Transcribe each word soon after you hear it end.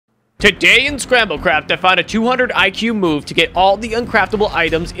Today in Scramblecraft, I found a 200 IQ move to get all the uncraftable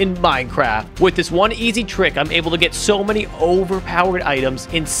items in Minecraft. With this one easy trick, I'm able to get so many overpowered items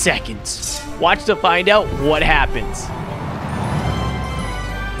in seconds. Watch to find out what happens.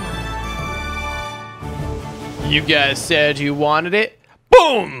 You guys said you wanted it.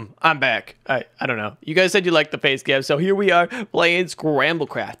 Boom! I'm back. I don't know. You guys said you liked the face cam, so here we are playing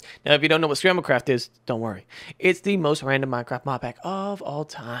Scramblecraft. Now, if you don't know what Scramblecraft is, don't worry. It's the most random Minecraft mod pack of all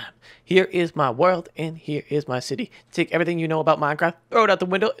time. Here is my world, and here is my city. Take everything you know about Minecraft, throw it out the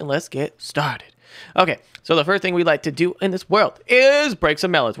window, and let's get started. Okay, so the first thing we like to do in this world is break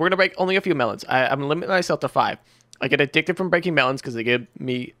some melons. We're going to break only a few melons. I'm limiting myself to 5. I get addicted from breaking melons because they give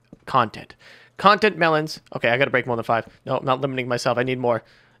me content. Content melons. Okay, I gotta break more than 5. No, I'm not limiting myself. I need more.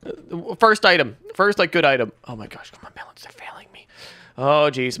 First item. First, like, good item. Oh my gosh, come on, melons. They're failing me. Oh,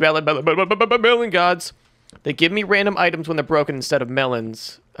 geez. Melon gods. They give me random items when they're broken instead of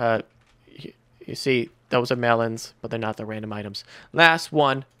melons. You see, those are melons, but they're not the random items. Last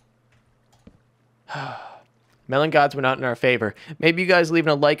one. Melon gods were not in our favor. Maybe you guys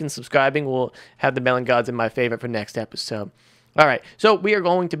leaving a like and subscribing will have the melon gods in my favor for next episode. All right, so we are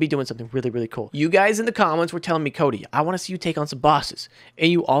going to be doing something really, really cool. You guys in the comments were telling me, Cody, I want to see you take on some bosses.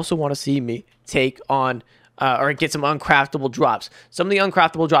 And you also want to see me take on, or get some uncraftable drops. Some of the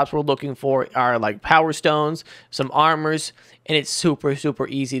uncraftable drops we're looking for are like power stones, some armors, and it's super, super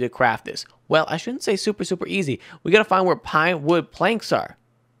easy to craft this. Well, I shouldn't say super, super easy. We got to find where pine wood planks are.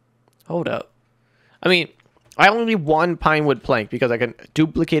 Hold up. I mean, I only need 1 pine wood plank because I can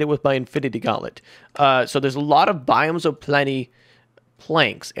duplicate it with my infinity gauntlet. So there's a lot of biomes of plenty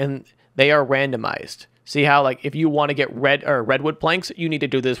planks, and they are randomized. See how, like, if you want to get redwood planks, you need to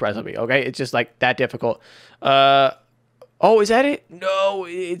do this recipe, okay? It's just, like, that difficult. Oh, is that it? No,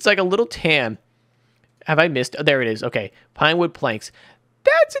 it's like a little tan. Have I missed? Oh, there it is. Okay, pine wood planks.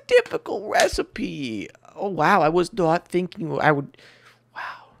 That's a difficult recipe. Oh, wow, I was not thinking I would...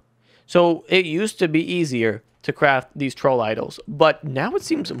 So it used to be easier to craft these troll idols, but now it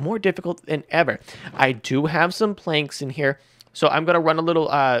seems more difficult than ever. I do have some planks in here, so I'm gonna run a little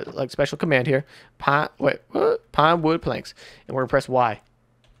like special command here. Pine wood planks, and we're gonna press Y.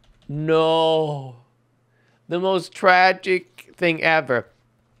 No, the most tragic thing ever.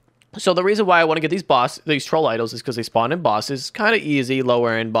 So the reason why I want to get these troll idols is because they spawn in bosses, kind of easy,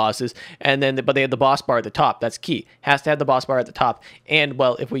 lower end bosses, and then but they have the boss bar at the top. That's key. Has to have the boss bar at the top. And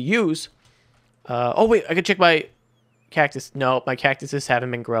well, if we use, oh wait, I can check my cactus. No, my cactuses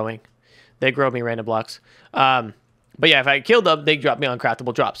haven't been growing. They grow me random blocks. But yeah, if I kill them, they drop me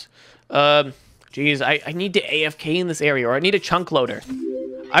uncraftable drops. Geez, I need to AFK in this area, or I need a chunk loader.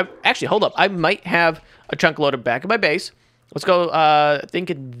 Actually, hold up. I might have a chunk loader back at my base. Let's go, I think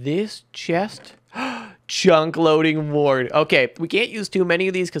in this chest. Chunk loading ward. Okay, we can't use too many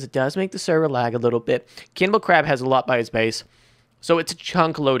of these because it does make the server lag a little bit. Cannibal Crab has a lot by his base. So it's a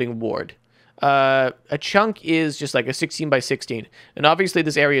chunk loading ward. A chunk is just like a 16 by 16. And obviously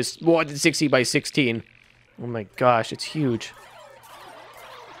this area is more than 60 by 16. Oh my gosh, it's huge.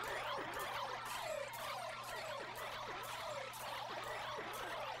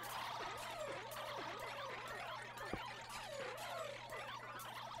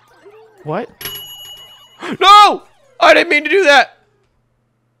 What? No! I didn't mean to do that!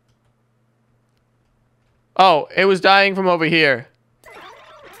 Oh, it was dying from over here.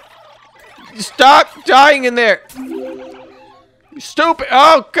 Stop dying in there! You stupid!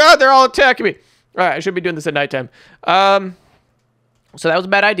 Oh, God, they're all attacking me. Alright, I should be doing this at nighttime. So that was a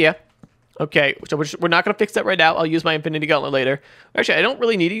bad idea. Okay, so we're not going to fix that right now. I'll use my infinity gauntlet later. Actually, I don't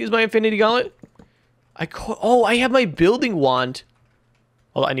really need to use my infinity gauntlet. Oh, I have my building wand.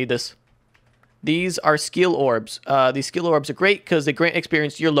 Hold on, I need this. These are skill orbs. These skill orbs are great because they grant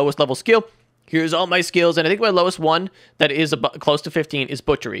experience to your lowest level skill. Here's all my skills, and I think my lowest one that is close to 15 is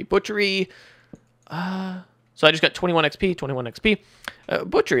butchery. Butchery, so I just got 21 XP, 21 XP.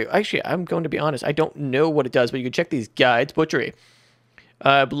 Butchery, actually, I'm going to be honest. I don't know what it does, but you can check these guides. Butchery.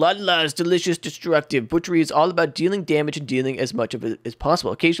 Bloodlust, delicious, destructive. Butchery is all about dealing damage and dealing as much of it as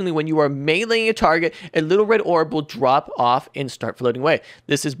possible. Occasionally, when you are meleeing a target, a little red orb will drop off and start floating away.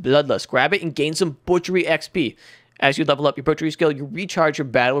 This is Bloodlust. Grab it and gain some Butchery XP. As you level up your Butchery skill, you recharge your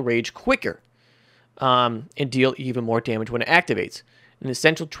Battle Rage quicker. And deal even more damage when it activates. An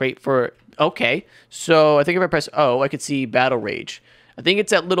essential trait for... Okay, so I think if I press O, I could see Battle Rage. I think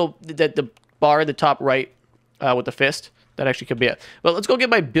it's that little... the bar at the top right with the fist. That actually could be it. But let's go get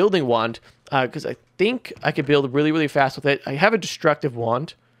my building wand, because I think I could build really, really fast with it. I have a destructive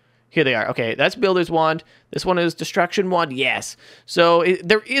wand. Here they are. Okay, that's builder's wand. This one is destruction wand. Yes. So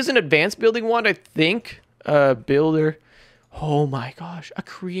there is an advanced building wand, I think. Builder Oh my gosh, a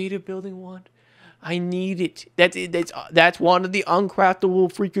creative building wand. I need it. That's one of the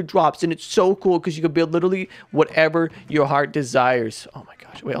uncraftable freaking drops, and it's so cool because you can build literally whatever your heart desires. Oh my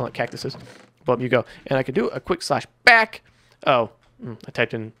gosh. Wait, hold on, cactuses. Boom, you go. And I could do a quick slash back. Oh, I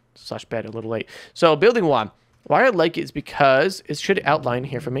typed in slash bed a little late. So building wand. Why I like it is because it should outline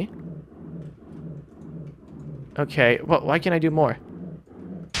here for me. Okay, well, why can't I do more?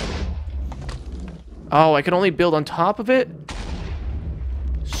 Oh, I can only build on top of it?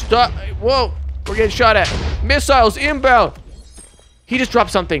 Stop. Whoa. We're getting shot at. Missiles inbound. He just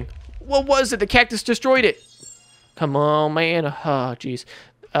dropped something. What was it? The cactus destroyed it. Come on, man. Oh, jeez.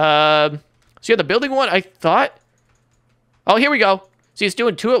 So yeah, the building one, I thought. Oh, here we go. See, it's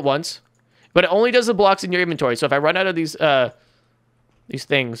doing 2 at once, but it only does the blocks in your inventory. So if I run out of these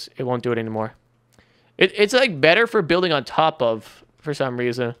things, it won't do it anymore. It's like better for building on top of for some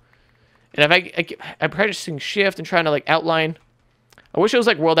reason. And if I'm pressing shift and trying to like outline. I wish it was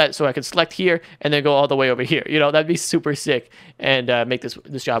like world at so I could select here and then go all the way over here. You know, that'd be super sick and make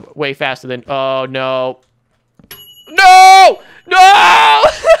this job way faster than. Oh no! No! No!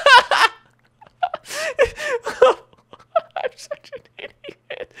 I'm such an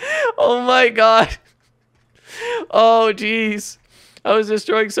idiot. Oh my god. Oh jeez. I was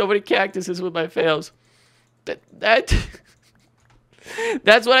destroying so many cactuses with my fails.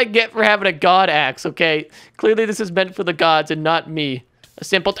 That's what I get for having a god axe, okay? Clearly this is meant for the gods and not me. A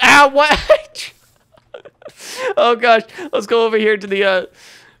simple... Ow, what? Oh, gosh. Let's go over here to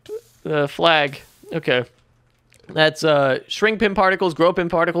the flag. Okay. That's shrink pin particles, grow pin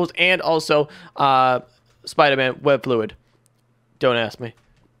particles, and also Spider-Man web fluid. Don't ask me.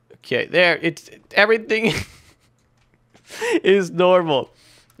 Okay, there. It's everything is normal.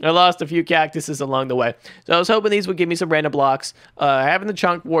 I lost a few cactuses along the way. So I was hoping these would give me some random blocks. Having the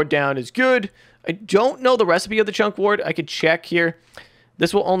chunk ward down is good. I don't know the recipe of the chunk ward. I could check here.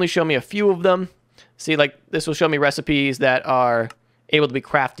 This will only show me a few of them. See, like, this will show me recipes that are able to be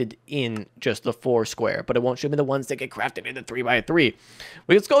crafted in just the 4 square, but it won't show me the ones that get crafted in the 3x3.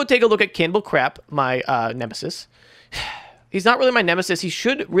 Well, let's go take a look at Cannibal Crap, my nemesis. He's not really my nemesis. He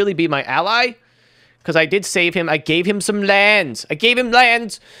should really be my ally. Because I did save him. I gave him some lands. I gave him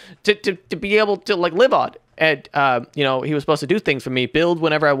lands to be able to, like, live on. And, you know, he was supposed to do things for me. Build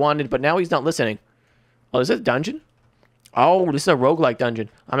whenever I wanted, but now he's not listening. Oh, is this a dungeon? Oh, this is a roguelike dungeon.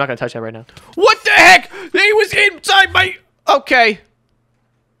 I'm not going to touch that right now. What the heck? He was inside my... Okay.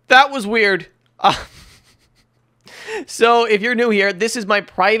 That was weird. So, if you're new here, this is my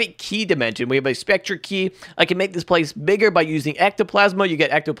private key dimension. We have a Spectre key. I can make this place bigger by using ectoplasma. You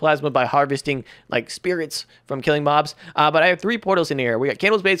get ectoplasma by harvesting, like, spirits from killing mobs. But I have 3 portals in here. We got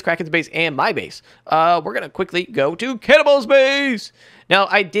Cannibal's base, Kraken's base, and my base. We're going to quickly go to Cannibal's base. Now,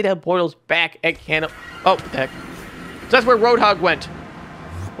 I did have portals back at Cannibal... Oh, what the heck? So that's where Roadhog went.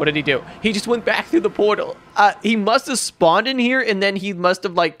 What did he do? He just went back through the portal. He must have spawned in here, and then he must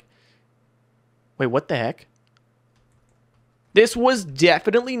have, like... Wait, what the heck? This was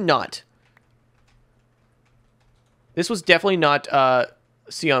definitely not. This was definitely not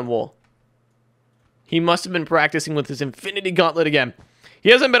Sion Wool. He must have been practicing with his Infinity Gauntlet again.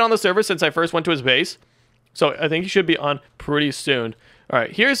 He hasn't been on the server since I first went to his base. So I think he should be on pretty soon. All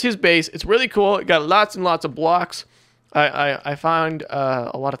right, here's his base. It's really cool. It got lots and lots of blocks. I found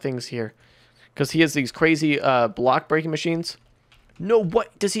a lot of things here. Because he has these crazy block breaking machines. No,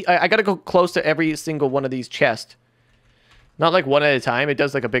 what does he... I got to go close to every single one of these chests. Not like one at a time. It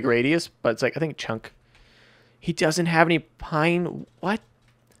does like a big radius, but it's like, I think chunk. He doesn't have any pine. What?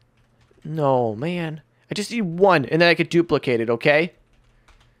 No, man. I just need 1, and then I could duplicate it, okay?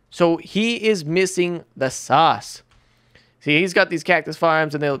 So he is missing the sauce. See, he's got these cactus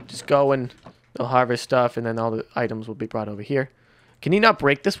farms, and they'll just go and they'll harvest stuff, and then all the items will be brought over here. Can he not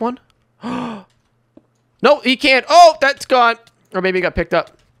break this one? No, he can't. Oh, that's gone. Or maybe it got picked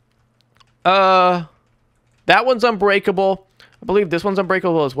up. That one's unbreakable. I believe this one's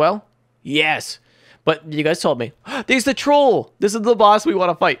unbreakable as well. Yes. But you guys told me. There's the troll. This is the boss we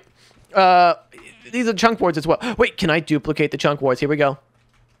want to fight. These are chunk wards as well. Wait, can I duplicate the chunk wards? Here we go.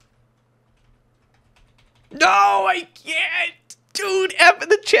 No, I can't. Dude, F in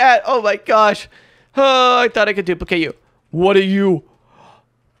the chat. Oh my gosh. Oh, I thought I could duplicate you. What are you?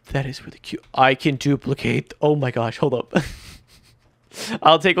 That is really cute. I can duplicate. Oh my gosh. Hold up.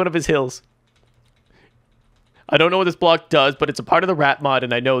 I'll take one of his hills. I don't know what this block does, but it's a part of the rat mod,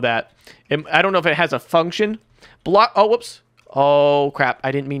 and I know that. I don't know if it has a function. Block. Oh, whoops. Oh, crap.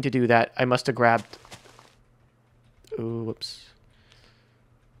 I didn't mean to do that. I must have grabbed... Ooh, whoops.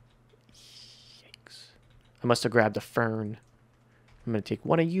 Yikes. I must have grabbed a fern. I'm going to take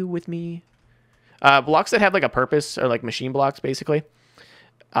one of you with me. Blocks that have like a purpose are like machine blocks, basically.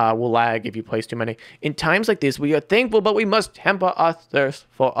 Will lag if you place too many. In times like this, we are thankful, but we must temper our thirst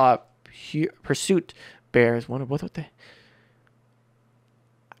for our pursuit. Bears. What the?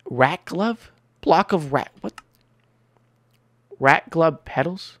 Rat glove? Block of rat. What? Rat glove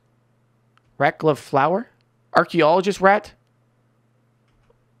petals? Rat glove flower? Archaeologist rat?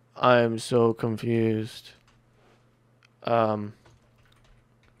 I'm so confused. You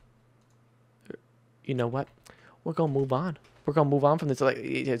know what? We're gonna move on. We're gonna move on from this. Like,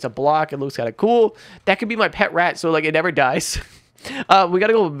 it's a block. It looks kind of cool. That could be my pet rat, so like it never dies. We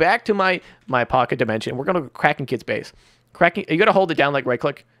gotta go back to my pocket dimension. We're gonna go Kraken Kid's base. You gotta hold it down, like right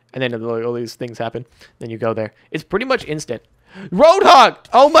click, and then all these things happen. Then you go there. It's pretty much instant. Roadhog!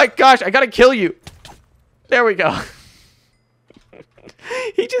 Oh my gosh! I gotta kill you. There we go.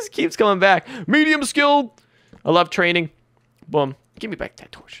 He just keeps coming back. Medium skill. I love training. Boom. Give me back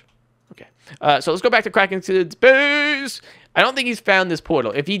that torch. Okay. So let's go back to Kraken Kid's base. I don't think he's found this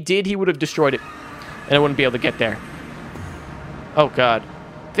portal. If he did, he would have destroyed it, and I wouldn't be able to get there. Oh god.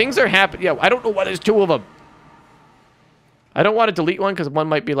 Things are happening. Yeah, I don't know why there's two of them. I don't want to delete one because one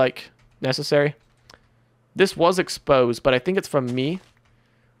might be like necessary. This was exposed, but I think it's from me.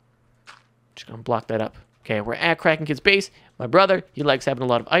 Just gonna block that up. Okay, we're at Kraken Kid's base. My brother, he likes having a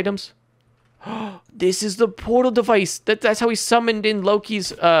lot of items. This is the portal device. That's how he summoned in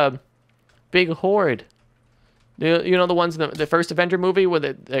Loki's big horde. You know the ones in the first Avenger movie with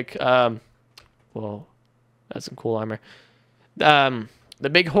it, like whoa, that's some cool armor. The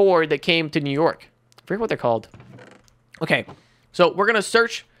big horde that came to New York. I forget what they're called. Okay, so we're gonna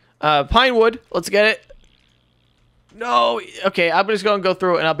search Pinewood. Let's get it. No, okay, I'm just gonna go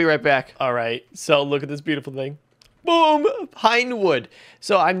through it and I'll be right back. All right, so look at this beautiful thing. Boom, Pinewood.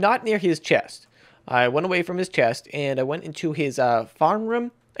 So I'm not near his chest. I went away from his chest and I went into his farm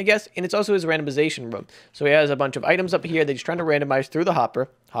room, I guess, and it's also his randomization room. So he has a bunch of items up here that he's trying to randomize through the hopper.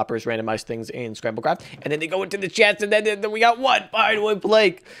 Hoppers randomize things in Scramblecraft, and then they go into the chest, and then we got one Pinewood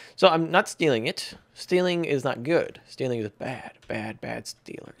Plank. So I'm not stealing it. Stealing is not good. Stealing is bad. Bad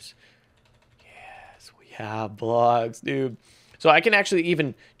stealers. Yes, we have blocks, dude. So I can actually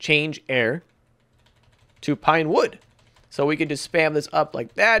even change air to pine wood. So we can just spam this up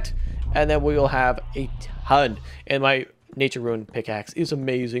like that, and then we will have a ton. And my nature ruin pickaxe is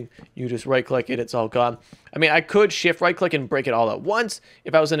amazing. You just right click it, it's all gone. I mean, I could shift right click and break it all at once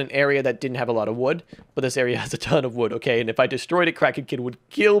if I was in an area that didn't have a lot of wood, but this area has a ton of wood, okay? And if I destroyed it, Kraken Kid would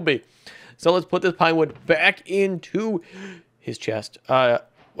kill me. So let's put this pine wood back into his chest.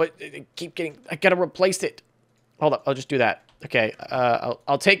 What? I gotta replace it. Hold up, I'll just do that. Okay,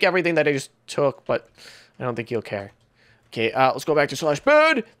 I'll take everything that I just took, but I don't think he'll care. Okay, let's go back to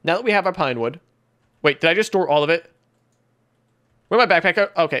 /bed. Now that we have our pine wood. Wait, did I just store all of it? Where'd my backpack go?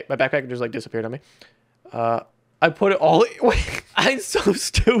 Okay, my backpack just like disappeared on me. I put it all. Wait, I'm so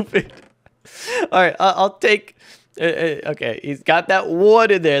stupid. All right, I'll take. Okay, he's got that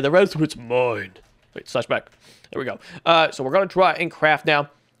wood in there. The rest of it's mine. Wait, /back. There we go. So we're gonna try and craft now.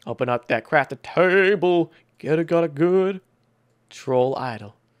 Open up that crafted table. Got a good troll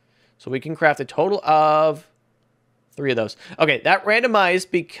idol. So we can craft a total of 3 of those. Okay, that randomized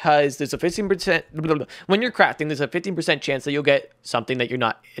because there's a 15%. When you're crafting, there's a 15% chance that you'll get something that you're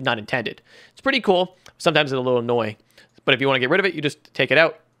not intended. It's pretty cool. Sometimes it's a little annoying. But if you want to get rid of it, you just take it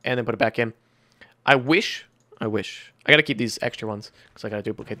out and then put it back in. I wish. I got to keep these extra ones because I got to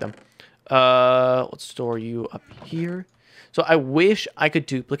duplicate them. Let's store you up here. So I wish I could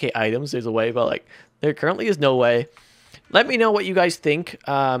duplicate items. There's a way, but like there currently is no way. Let me know what you guys think.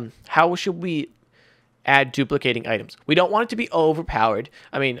 How should we add duplicating items? We don't want it to be overpowered.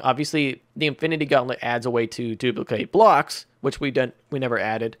 I mean, obviously, the Infinity Gauntlet adds a way to duplicate blocks, which we never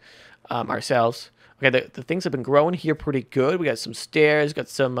added ourselves. Okay, the things have been growing here pretty good. We got some stairs, got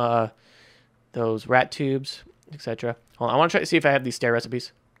some those rat tubes, etc. Hold on, I want to try to see if I have these stair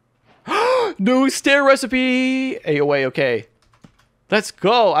recipes. No stair recipe! AOA, okay. Let's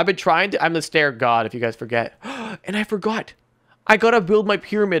go. I've been trying to. I'm the stair god, if you guys forget. And I forgot. I gotta build my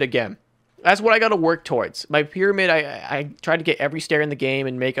pyramid again. That's what I gotta work towards. My pyramid, I tried to get every stair in the game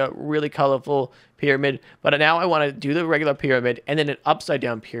and make a really colorful pyramid. But now I want to do the regular pyramid and then an upside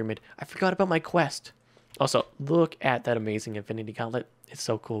down pyramid. I forgot about my quest. Also, look at that amazing Infinity Gauntlet. It's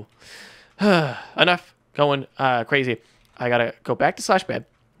so cool. Enough going crazy. I gotta go back to /bed.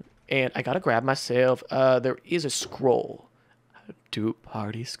 And I gotta grab myself. There is a scroll. A dupe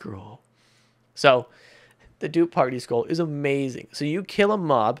party scroll. So, the dupe party scroll is amazing. So you kill a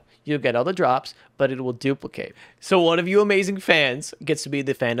mob, you'll get all the drops, but it will duplicate. So one of you amazing fans gets to be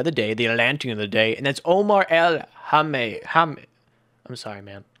the fan of the day, the Atlantean of the day, and that's Omar El Hame. I'm sorry,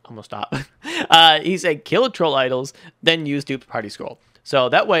 man. almost stop. He said kill troll idols, then use dupe party scroll. So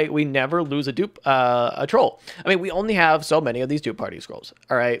that way we never lose a dupe, a troll. I mean, we only have so many of these dupe party scrolls.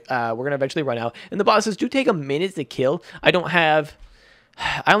 All right, we're gonna eventually run out, and the bosses do take a minute to kill. I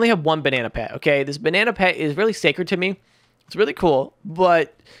only have one banana pet. Okay, this banana pet is really sacred to me. It's really cool,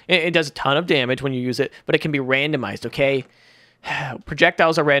 but it does a ton of damage when you use it. But it can be randomized. Okay,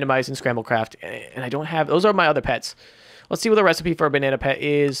 projectiles are randomized in Scramble Craft, and I don't have. Those are my other pets. Let's see what the recipe for a banana pet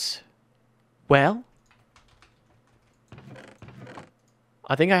is. Well,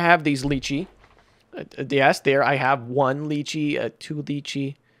 I think I have these lychee. Yes, there I have one lychee, two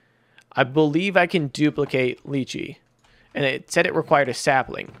lychee. I believe I can duplicate lychee. And it said it required a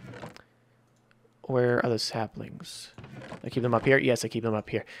sapling. Where are the saplings? I keep them up here? Yes, I keep them up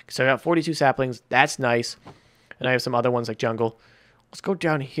here. So I got 42 saplings. That's nice. And I have some other ones like jungle. Let's go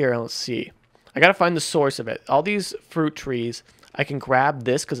down here and let's see. I got to find the source of it. All these fruit trees, I can grab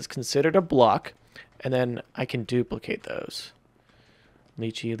this because it's considered a block. And then I can duplicate those.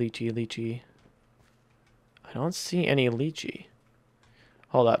 Lychee, lychee, lychee. I don't see any lychee.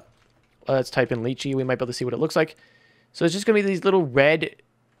 Hold up. Let's type in lychee. We might be able to see what it looks like. So it's just going to be these little red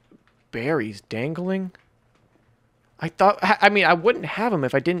berries dangling. I mean, I wouldn't have them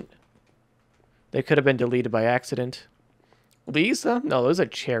if I didn't. They could have been deleted by accident. These? No, those are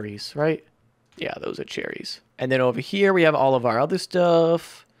cherries, right? Yeah, those are cherries. And then over here, we have all of our other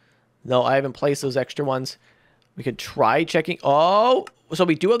stuff. No, I haven't placed those extra ones. We could try checking. Oh, so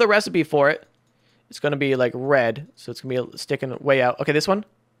we do have the recipe for it. It's going to be like red. So it's going to be sticking way out. Okay, this one?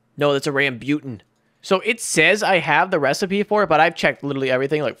 No, that's a rambutan. So it says I have the recipe for it, but I've checked literally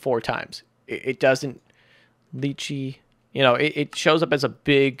everything like 4 times. It doesn't. Lychee. You know, it shows up as a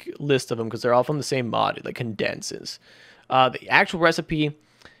big list of them because they're all from the same mod. It like condenses. The actual recipe,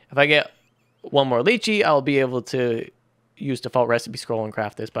 if I get one more lychee, I'll be able to use default recipe scroll and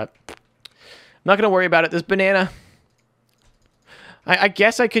craft this, but I'm not going to worry about it. This banana, I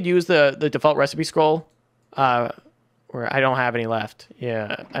guess I could use the default recipe scroll where I don't have any left.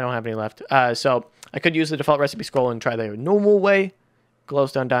 Yeah, I don't have any left. So I could use the default recipe scroll and try the normal way.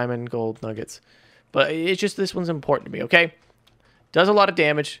 Glowstone, diamond, gold, nuggets. But it's just this one's important to me, okay? Does a lot of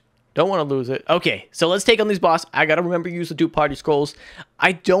damage. Don't want to lose it. Okay, so let's take on these boss. I got to remember to use the dupe party scrolls.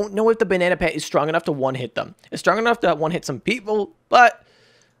 I don't know if the banana pet is strong enough to one-hit them. It's strong enough to one-hit some people, but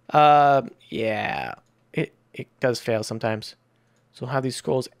yeah, it does fail sometimes. So we'll have these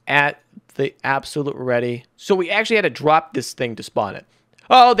scrolls at the absolute ready. So we actually had to drop this thing to spawn it.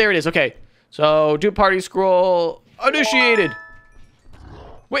 Oh, there it is. Okay, so dupe party scroll initiated.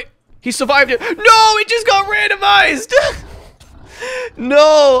 Wait, he survived it. No, it just got randomized.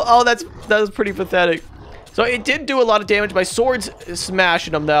 No! Oh, that was pretty pathetic. So it did do a lot of damage. My sword's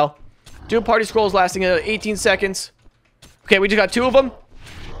smashing them, though. Dupe party scrolls lasting 18 seconds. Okay, we just got 2 of them.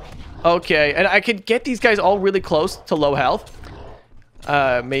 Okay, and I could get these guys all really close to low health.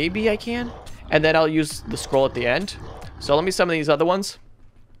 Maybe I can. And then I'll use the scroll at the end. So let me summon these other ones.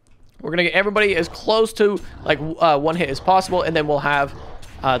 We're gonna get everybody as close to like one hit as possible, and then we'll have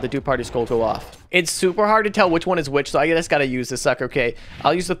the dupe party scroll go off. It's super hard to tell which one is which, so I just gotta use this sucker. Okay,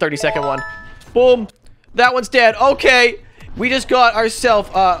 I'll use the 30-second one. Boom. That one's dead. Okay. We just got ourselves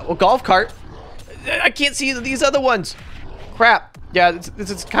a golf cart. I can't see these other ones. Crap. Yeah, this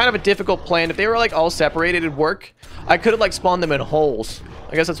is kind of a difficult plan. If they were like all separated, it'd work. I could have like spawned them in holes.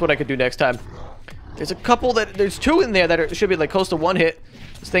 I guess that's what I could do next time. There's a couple there's 2 in there that should be like close to 1 hit.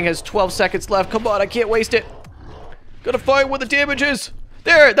 This thing has 12 seconds left. Come on, I can't waste it. Gotta find where the damage is.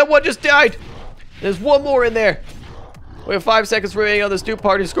 There, that one just died. There's 1 more in there. We have 5 seconds remaining on this dupe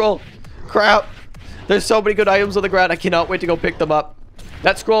party scroll. Crap. There's so many good items on the ground. I cannot wait to go pick them up.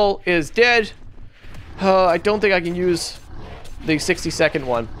 That scroll is dead. I don't think I can use the 60-second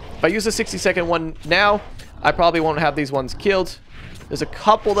one. If I use the 60-second one now, I probably won't have these ones killed. There's a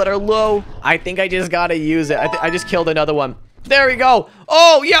couple that are low. I think I just gotta use it. I just killed another one. There we go.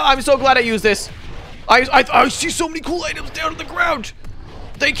 Oh, yeah, I'm so glad I used this. I see so many cool items down on the ground.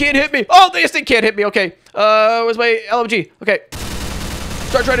 They can't hit me. Oh, they can't hit me. Okay. Where's my LMG? Okay.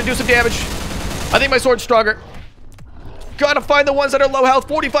 Start trying to do some damage. I think my sword's stronger. Gotta find the ones that are low health.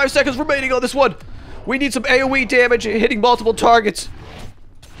 45 seconds remaining on this one. We need some AoE damage hitting multiple targets.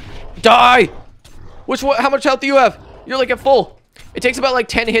 Die! Which one? How much health do you have? You're like at full. It takes about like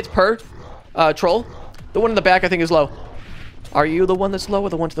 10 hits per troll. The one in the back I think is low. Are you the one that's low or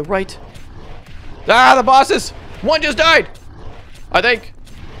the one to the right? Ah, the bosses! One just died! I think.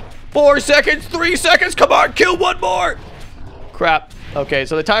 4 seconds, 3 seconds, come on, kill 1 more! Crap. Okay,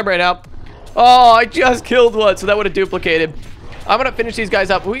 so the time ran out. Oh, I just killed one, so that would have duplicated. I'm gonna finish these guys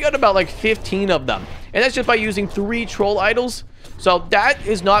up. We got about like 15 of them. And that's just by using 3 troll idols. So that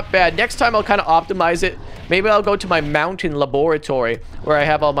is not bad. Next time I'll kind of optimize it. Maybe I'll go to my mountain laboratory where I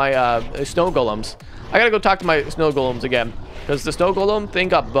have all my snow golems. I gotta go talk to my snow golems again, because the snow golem thing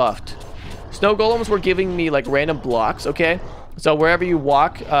got buffed. Snow golems were giving me like random blocks, okay? So wherever you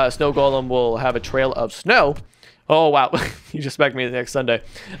walk, snow golem will have a trail of snow. Oh, wow. You just expect me next Sunday.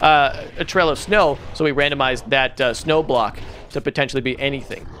 A trail of snow, so we randomized that snow block to potentially be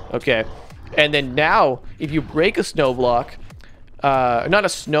anything, okay? And then now, if you break a snow block, not a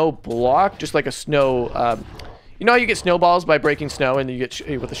snow block, just like a snow, you know how you get snowballs by breaking snow and you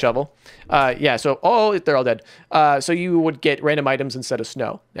get with a shovel? Yeah, so, oh, they're all dead. So you would get random items instead of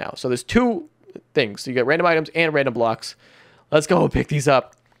snow now. So there's 2 things. So you get random items and random blocks. Let's go pick these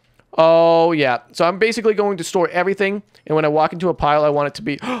up. Oh, yeah. So I'm basically going to store everything. And when I walk into a pile, I want it to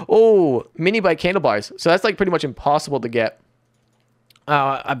be, oh, mini bike handlebars. So that's like pretty much impossible to get.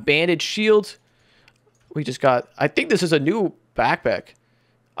 A bandage shield. We just got, I think this is a new backpack.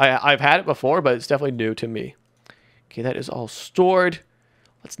 I've had it before, but it's definitely new to me. Okay, that is all stored.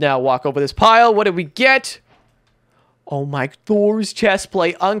 Let's now walk over this pile. What did we get? Oh my, Thor's chest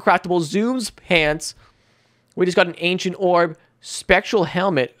plate, uncraftable Zoom's pants. We just got an ancient orb, spectral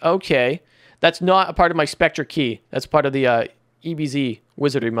helmet. Okay, that's not a part of my Spectre key. That's part of the EBZ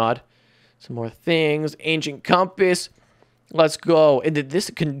wizardry mod. Some more things, ancient compass. Let's go. And this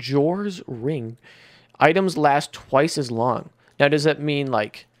Conjurer's ring. Items last twice as long. Now, does that mean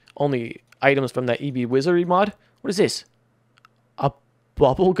like only items from that EB wizardry mod? What is this? A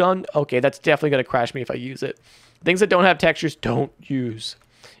bubble gun? Okay, that's definitely going to crash me if I use it. Things that don't have textures, don't use.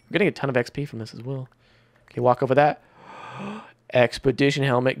 I'm getting a ton of XP from this as well. Okay, walk over that. Expedition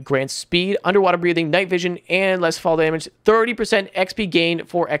helmet grants speed, underwater breathing, night vision, and less fall damage. 30% XP gain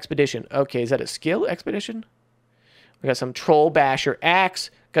for expedition. Okay, is that a skill expedition? We got some troll basher axe.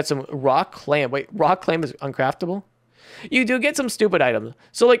 Got some rock clam. Wait, rock clam is uncraftable? You do get some stupid items.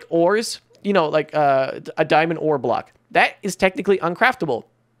 So like ores, you know, like a diamond ore block. That is technically uncraftable.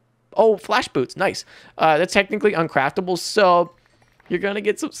 Oh, flash boots. Nice. That's technically uncraftable. So you're going to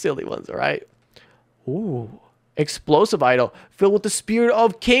get some silly ones, all right? Ooh. Explosive idol filled with the spirit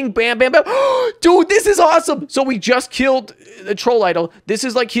of King Bam Bam Bam. Dude, this is awesome. So we just killed the troll idol. This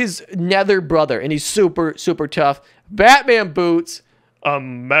is like his nether brother, and he's super, super tough. Batman boots.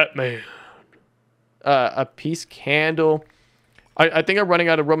 Batman. A peace candle. I think I'm running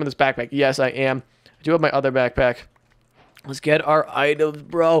out of room in this backpack. Yes, I am. I do have my other backpack. Let's get our items,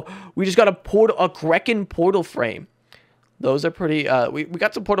 bro. We just got a Grekken portal frame. Those are pretty, we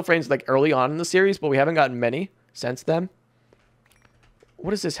got some portal frames like early on in the series, but we haven't gotten many since then.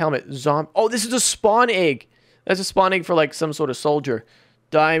 What is this helmet? Oh, this is a spawn egg. That's a spawn egg for like some sort of soldier.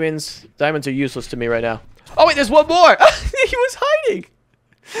 Diamonds. Diamonds are useless to me right now. Oh, wait, there's one more. He was hiding.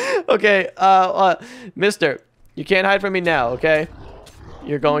 Okay, mister, you can't hide from me now, okay?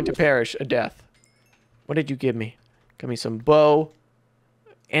 You're going to perish a death. What did you give me? Give me some bow.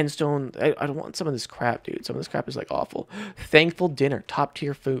 Endstone. I don't want some of this crap, dude. Some of this crap is like awful. Thankful dinner. Top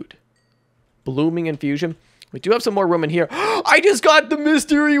tier food. Blooming infusion. We do have some more room in here. I just got the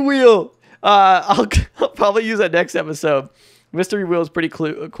mystery wheel. I'll probably use that next episode. Mystery wheel is pretty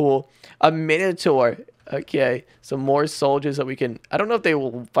cool. A minotaur. Okay. Some more soldiers that we can... I don't know if they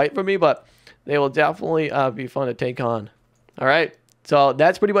will fight for me, but they will definitely be fun to take on. All right. So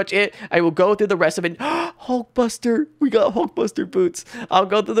that's pretty much it. I will go through the rest of it. Hulkbuster. We got Hulkbuster boots. I'll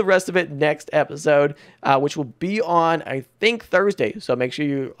go through the rest of it next episode, which will be on, I think, Thursday. So make sure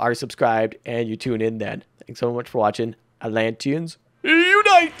you are subscribed and you tune in then. Thanks so much for watching. Atlanteans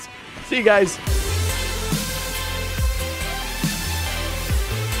unite! See you guys.